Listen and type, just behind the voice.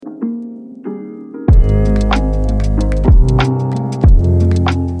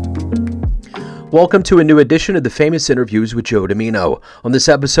Welcome to a new edition of the Famous Interviews with Joe Domino. On this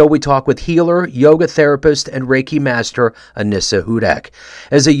episode, we talk with healer, yoga therapist, and Reiki master Anissa Hudak.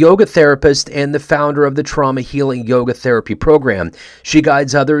 As a yoga therapist and the founder of the Trauma Healing Yoga Therapy Program, she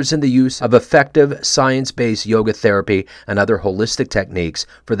guides others in the use of effective science-based yoga therapy and other holistic techniques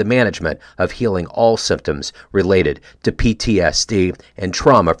for the management of healing all symptoms related to PTSD and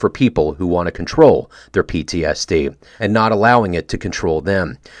trauma for people who want to control their PTSD and not allowing it to control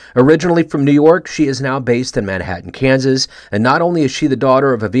them. Originally from New York, she is now based in Manhattan, Kansas, and not only is she the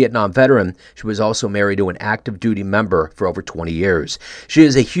daughter of a Vietnam veteran, she was also married to an active duty member for over 20 years. She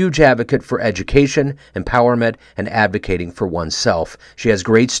is a huge advocate for education, empowerment, and advocating for oneself. She has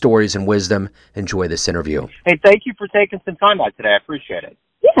great stories and wisdom. Enjoy this interview. Hey, thank you for taking some time out today. I appreciate it.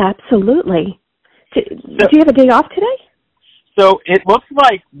 Yeah, absolutely. Do you have a day off today? So it looks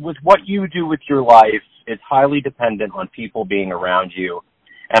like with what you do with your life, it's highly dependent on people being around you.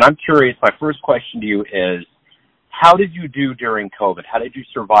 And I'm curious, my first question to you is, how did you do during COVID? How did you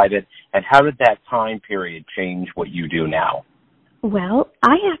survive it? And how did that time period change what you do now? Well,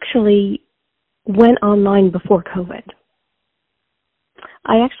 I actually went online before COVID.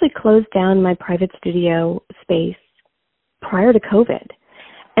 I actually closed down my private studio space prior to COVID.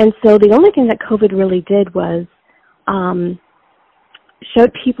 And so the only thing that COVID really did was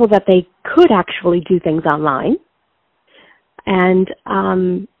showed people that they could actually do things online. And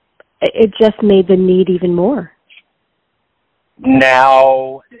it just made the need even more.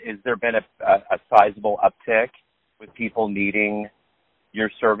 Now, has there been a sizable uptick with people needing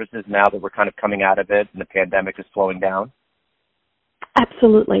your services now that we're kind of coming out of it and the pandemic is slowing down?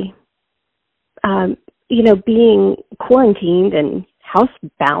 Absolutely. Being quarantined and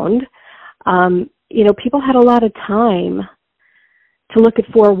housebound, people had a lot of time to look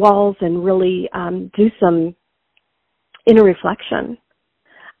at four walls and really do some inner reflection.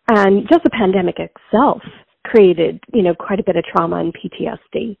 And just the pandemic itself created, quite a bit of trauma and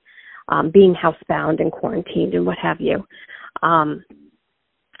PTSD, being housebound and quarantined and what have you. And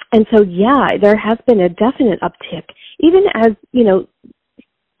so, there has been a definite uptick. Even as,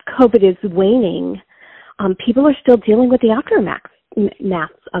 COVID is waning, people are still dealing with the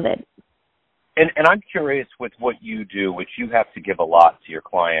aftermaths of it. And I'm curious with what you do, which you have to give a lot to your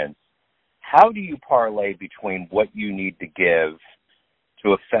clients, how do you parlay between what you need to give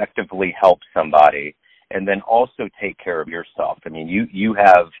to effectively help somebody and then also take care of yourself? I mean, you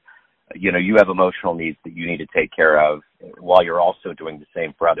have emotional needs that you need to take care of while you're also doing the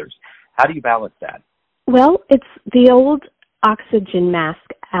same for others. How do you balance that? Well, it's the old oxygen mask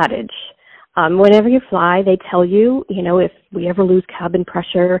adage. Whenever you fly, they tell you, if we ever lose cabin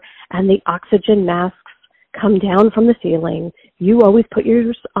pressure and the oxygen masks come down from the ceiling, you always put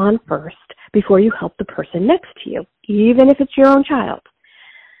yours on first before you help the person next to you, even if it's your own child.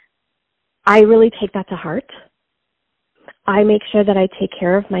 I really take that to heart. I make sure that I take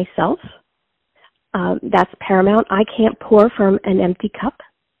care of myself. That's paramount. I can't pour from an empty cup.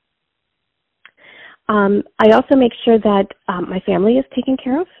 I also make sure that my family is taken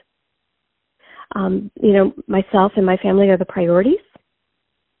care of. Myself and my family are the priorities.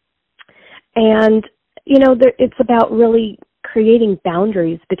 And, it's about really creating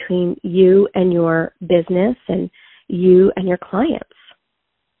boundaries between you and your business and you and your clients.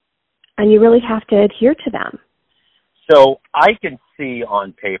 And you really have to adhere to them. So I can see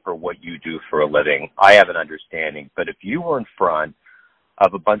on paper what you do for a living. I have an understanding. But if you were in front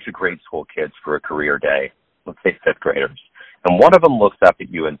of a bunch of grade school kids for a career day, let's say fifth graders, and one of them looks up at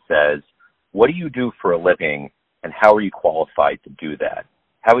you and says, "What do you do for a living and how are you qualified to do that?"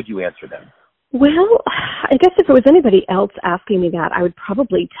 How would you answer them? Well, I guess if it was anybody else asking me that, I would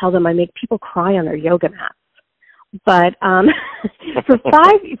probably tell them I make people cry on their yoga mats. But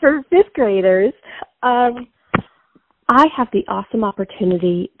for fifth graders, I have the awesome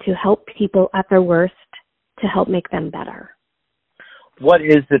opportunity to help people at their worst to help make them better. What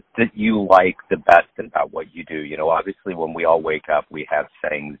is it that you like the best about what you do? Obviously when we all wake up, we have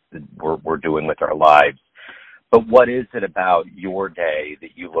things that we're doing with our lives. But what is it about your day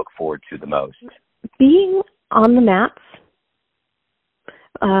that you look forward to the most? Being on the mats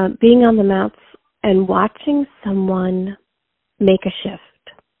and watching someone make a shift.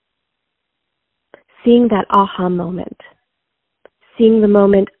 Seeing that aha moment. Seeing the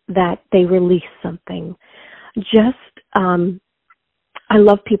moment that they release something. I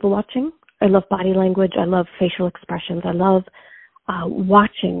love people watching. I love body language. I love facial expressions. I love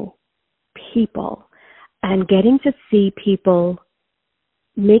watching people and getting to see people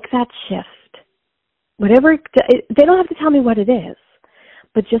make that shift. Whatever, they don't have to tell me what it is,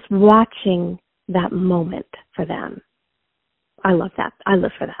 but just watching that moment for them. I love that. I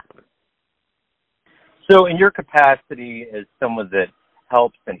live for that. So in your capacity as someone that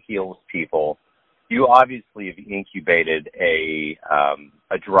helps and heals people, you obviously have incubated a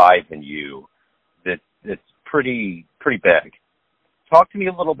drive in you that's pretty big. Talk to me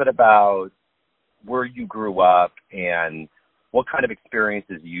a little bit about where you grew up and what kind of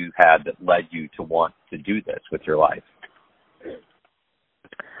experiences you had that led you to want to do this with your life.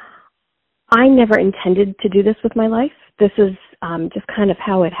 I never intended to do this with my life. This is just kind of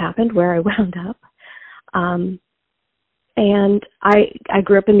how it happened, where I wound up. And I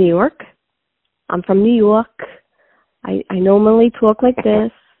grew up in New York. I'm from New York. I normally talk like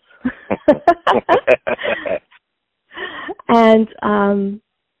this. And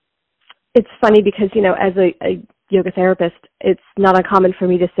it's funny because, as a yoga therapist, it's not uncommon for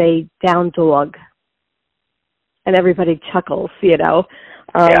me to say down dog. And everybody chuckles, Yeah.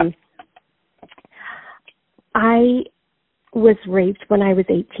 I was raped when I was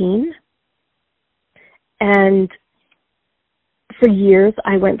 18. And for years,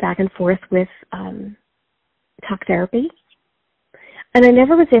 I went back and forth with talk therapy. And I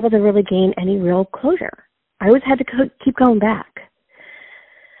never was able to really gain any real closure. I always had to keep going back.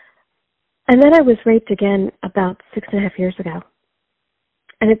 And then I was raped again about 6.5 years ago.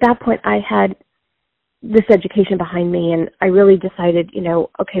 And at that point, I had this education behind me, and I really decided,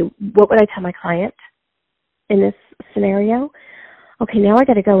 okay, what would I tell my client in this scenario? Okay, now I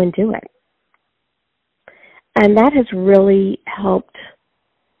got to go and do it. And that has really helped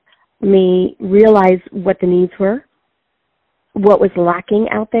me realize what the needs were, what was lacking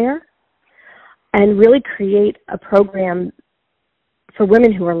out there, and really create a program for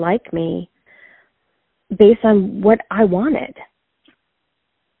women who are like me based on what I wanted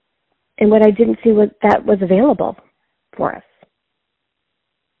and what I didn't see that was available for us.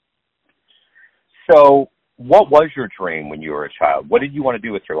 So what was your dream when you were a child? What did you want to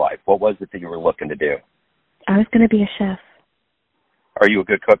do with your life? What was it that you were looking to do? I was going to be a chef. Are you a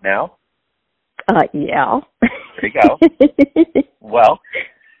good cook now? Yeah. There you go. Well,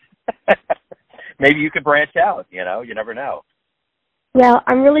 maybe you could branch out, you never know. Well,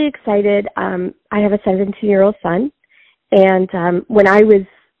 I'm really excited. I have a 17-year-old son, and when I was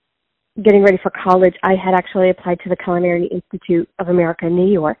getting ready for college, I had actually applied to the Culinary Institute of America in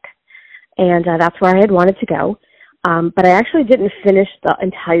New York, and that's where I had wanted to go. But I actually didn't finish the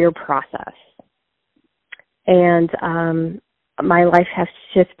entire process. And my life has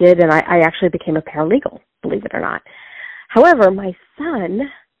shifted, and I actually became a paralegal, believe it or not. However, my son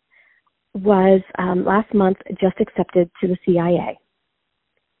was last month just accepted to the CIA.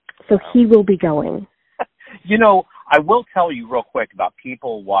 So he will be going. I will tell you real quick about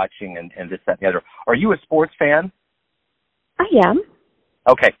people watching and this, that, and the other. Are you a sports fan? I am.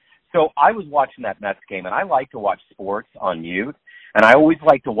 Okay. So I was watching that Mets game, and I like to watch sports on mute, and I always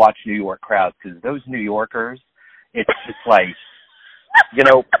like to watch New York crowds because those New Yorkers, it's just like,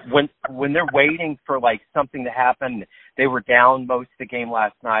 when they're waiting for like something to happen, they were down most of the game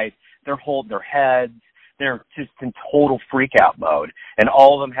last night, they're holding their heads, they're just in total freak out mode, and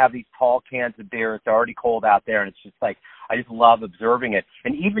all of them have these tall cans of beer. It's already cold out there, and it's just like, I just love observing it.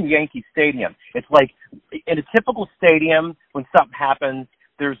 And even Yankee Stadium, it's like in a typical stadium, when something happens,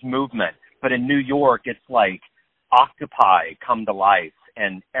 there's movement. But in New York, it's like octopi come to life,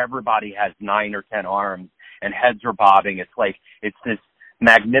 and everybody has 9 or 10 arms, and heads are bobbing. It's like, it's this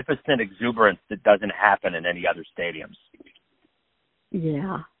magnificent exuberance that doesn't happen in any other stadiums.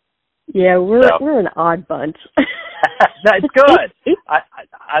 Yeah. Yeah, we're an odd bunch. That's good.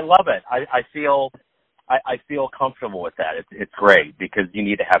 I love it. I feel comfortable with that. It's great because you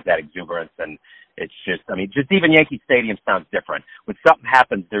need to have that exuberance, and it's just, just even Yankee Stadium sounds different. When something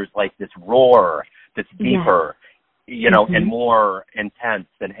happens, there's like this roar that's deeper, and more intense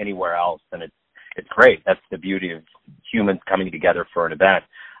than anywhere else, and it's great. That's the beauty of humans coming together for an event.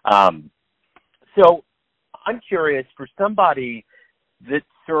 So I'm curious, for somebody that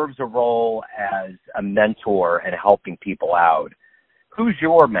serves a role as a mentor and helping people out, who's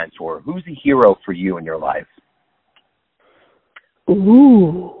your mentor? Who's a hero for you in your life?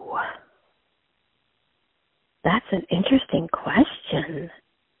 Ooh, that's an interesting question.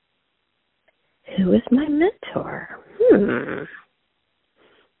 Who is my mentor?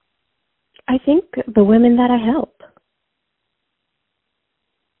 I think the women that I help.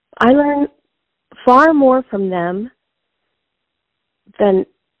 I learn far more from them than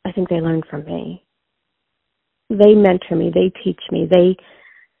I think they learn from me. They mentor me. They teach me.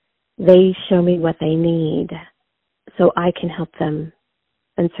 They show me what they need so I can help them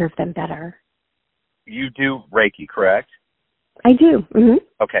and serve them better. You do Reiki, correct? I do. Mm-hmm.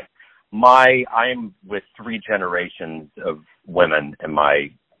 Okay. I'm with 3 generations of women, and my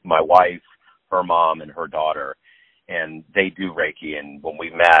wife, her mom and her daughter, and they do Reiki. And when we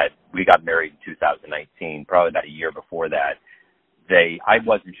met, we got married in 2019, probably about a year before that. I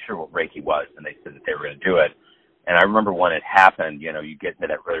wasn't sure what Reiki was, and they said that they were going to do it. And I remember when it happened, you get into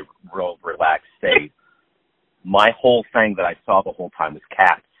that really real relaxed state. My whole thing that I saw the whole time was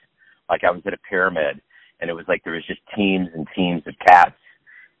cats. Like I was at a pyramid, and it was like there was just teams and teams of cats.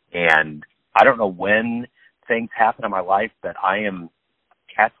 And I don't know when things happen in my life, but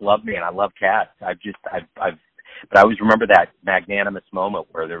cats love me, and I love cats. But I always remember that magnanimous moment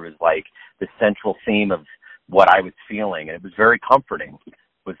where there was like the central theme of what I was feeling, and it was very comforting. It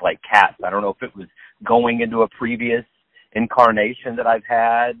was like cats. I don't know if it was going into a previous incarnation that I've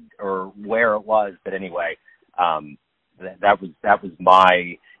had or where it was, but anyway, that was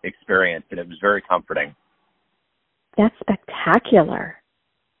my experience, and it was very comforting. That's spectacular.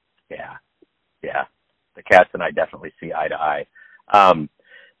 Yeah. The cats and I definitely see eye to eye.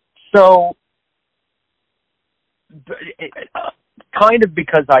 So, kind of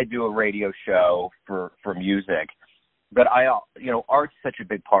because I do a radio show for music, but art's such a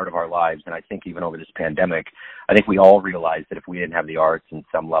big part of our lives, and I think even over this pandemic, I think we all realized that if we didn't have the arts in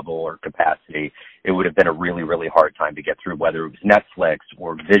some level or capacity, it would have been a really, really hard time to get through, whether it was Netflix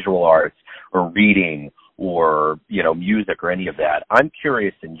or visual arts or reading or, music or any of that. I'm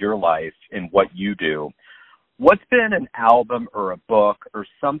curious in your life and what you do, what's been an album or a book or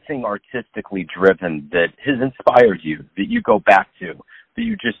something artistically driven that has inspired you, that you go back to, that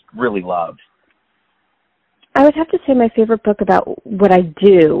you just really love? I would have to say my favorite book about what I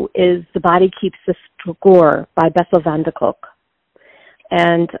do is The Body Keeps the Score by Bessel van der Kolk.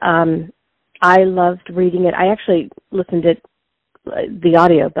 And I loved reading it. I actually listened to the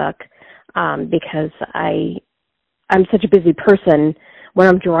audiobook because I'm such a busy person. When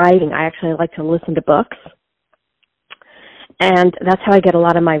I'm driving, I actually like to listen to books. And that's how I get a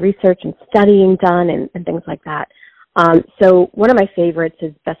lot of my research and studying done and things like that. So one of my favorites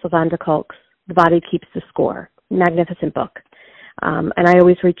is Bessel van der Kolk's The Body Keeps the Score. Magnificent book. And I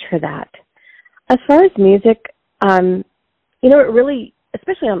always reach for that. As far as music, it really,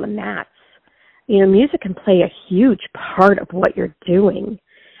 especially on the mats, music can play a huge part of what you're doing.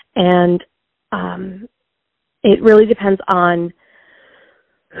 And it really depends on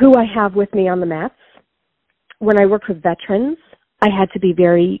who I have with me on the mats. When I worked with veterans, I had to be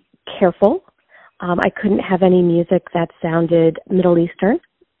very careful. I couldn't have any music that sounded Middle Eastern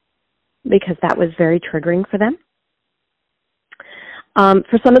because that was very triggering for them.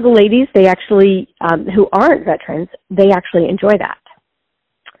 For some of the ladies, they actually, who aren't veterans, they actually enjoy that.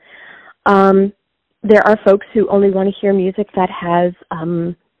 There are folks who only want to hear music that has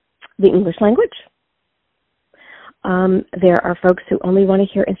the English language. There are folks who only want to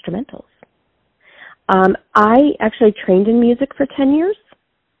hear instrumentals. I actually trained in music for 10 years.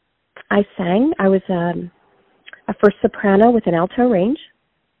 I sang. I was a first soprano with an alto range.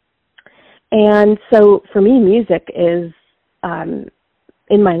 And so for me, music is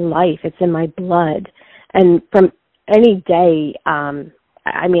in my life. It's in my blood. And from any day,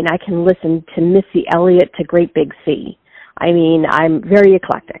 I can listen to Missy Elliott to Great Big Sea. I'm very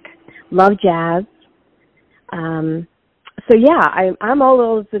eclectic. Love jazz. So yeah, I'm all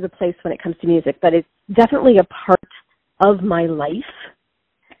over the place when it comes to music, but it's definitely a part of my life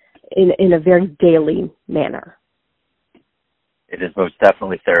in a very daily manner. It is most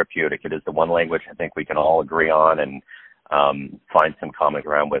definitely therapeutic. It is the one language I think we can all agree on and find some common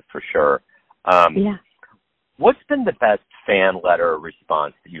ground with for sure. Yeah. What's been the best fan letter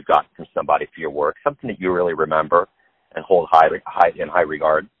response that you've gotten from somebody for your work? Something that you really remember and hold in high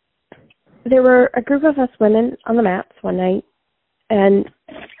regard? There were a group of us women on the mats one night, and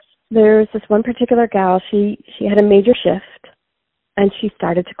there's this one particular gal. She had a major shift, and she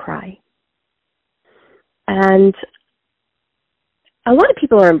started to cry. And a lot of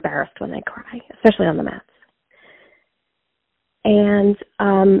people are embarrassed when they cry, especially on the mats. And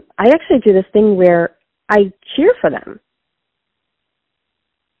I actually do this thing where I cheer for them.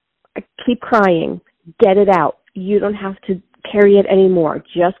 I keep crying. Get it out. You don't have to carry it anymore.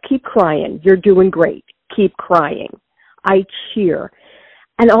 Just keep crying. You're doing great. Keep crying. I cheer.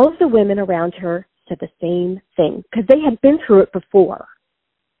 And all of the women around her said the same thing because they had been through it before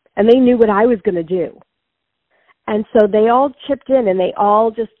and they knew what I was going to do. And so they all chipped in and they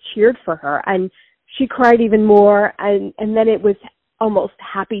all just cheered for her. And she cried even more. And then it was almost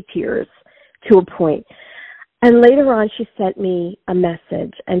happy tears to a point. And later on, she sent me a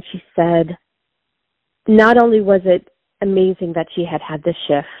message and she said, not only was it amazing that she had this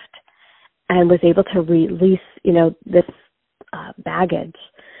shift and was able to release, this baggage,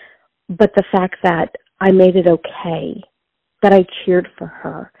 but the fact that I made it okay, that I cheered for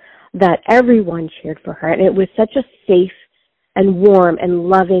her, that everyone cheered for her. And it was such a safe and warm and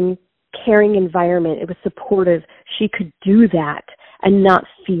loving, caring environment. It was supportive. She could do that and not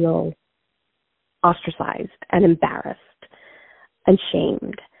feel ostracized and embarrassed and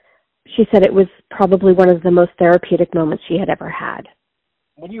shamed. She said it was probably one of the most therapeutic moments she had ever had.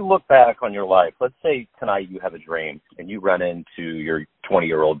 When you look back on your life, let's say tonight you have a dream and you run into your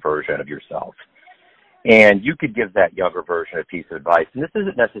 20-year-old version of yourself, and you could give that younger version a piece of advice. And this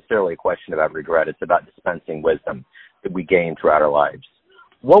isn't necessarily a question about regret. It's about dispensing wisdom that we gain throughout our lives.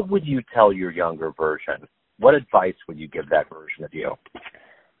 What would you tell your younger version? What advice would you give that version of you?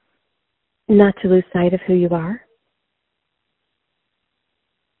 Not to lose sight of who you are.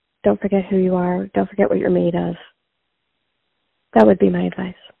 Don't forget who you are. Don't forget what you're made of. That would be my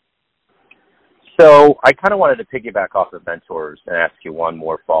advice. So I kind of wanted to piggyback off of mentors and ask you one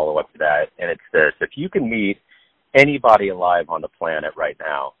more follow-up to that, and it's this. If you can meet anybody alive on the planet right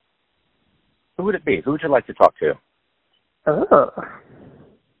now, who would it be? Who would you like to talk to? Oh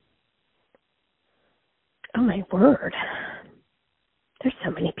my word. There's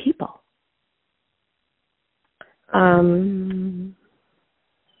so many people.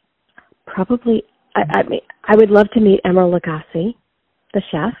 Probably, I would love to meet Emeril Lagasse, the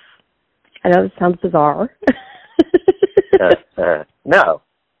chef. I know it sounds bizarre. No.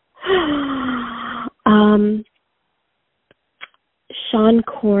 Sean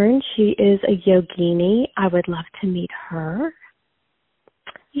Korn, she is a yogini. I would love to meet her.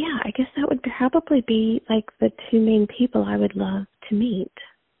 Yeah, I guess that would probably be like the two main people I would love to meet.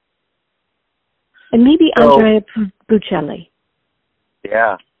 And maybe Andrea Bocelli.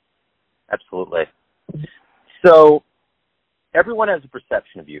 Yeah, absolutely. So everyone has a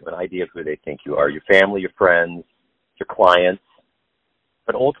perception of you, an idea of who they think you are, your family, your friends, your clients,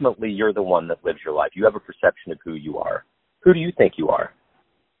 but ultimately you're the one that lives your life. You have a perception of who you are. Who do you think you are?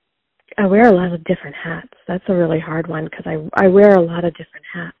 I wear a lot of different hats. That's a really hard one because I wear a lot of different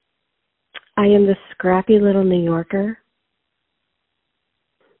hats. I am the scrappy little New Yorker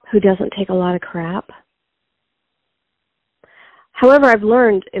who doesn't take a lot of crap. However, I've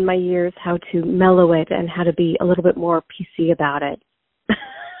learned in my years how to mellow it and how to be a little bit more PC about it.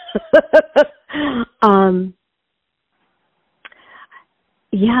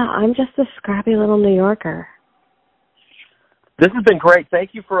 Yeah, I'm just a scrappy little New Yorker. This has been great.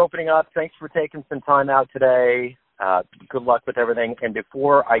 Thank you for opening up. Thanks for taking some time out today. Good luck with everything. And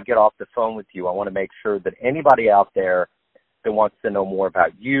before I get off the phone with you, I want to make sure that anybody out there that wants to know more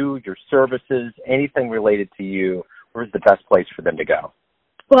about you, your services, anything related to you, where's the best place for them to go?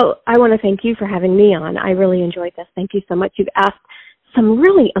 Well, I want to thank you for having me on. I really enjoyed this. Thank you so much. You've asked some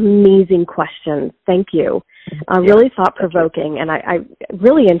really amazing questions. Thank you. Really thought-provoking, and I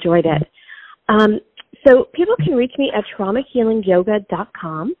really enjoyed it. So people can reach me at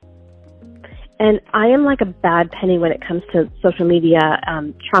traumahealingyoga.com. And I am like a bad penny when it comes to social media.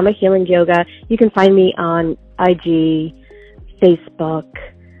 Trauma Healing Yoga. You can find me on IG, Facebook.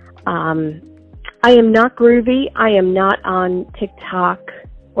 I am not groovy. I am not on TikTok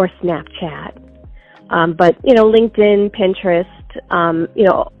or Snapchat. But, you know, LinkedIn, Pinterest, you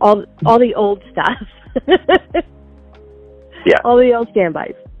know, all the old stuff. Yeah. All the old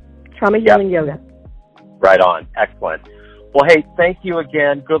standbys. Trauma Healing Yoga. Right on. Excellent. Well, hey, thank you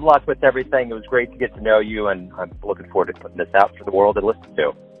again. Good luck with everything. It was great to get to know you, and I'm looking forward to putting this out for the world to listen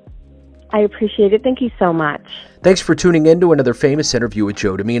to. I appreciate it. Thank you so much. Thanks for tuning in to another famous interview with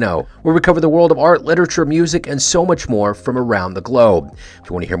Joe Dimino, where we cover the world of art, literature, music, and so much more from around the globe. If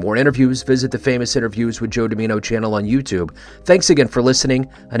you want to hear more interviews, visit the Famous Interviews with Joe Dimino channel on YouTube. Thanks again for listening,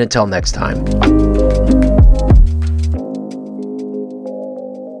 and until next time.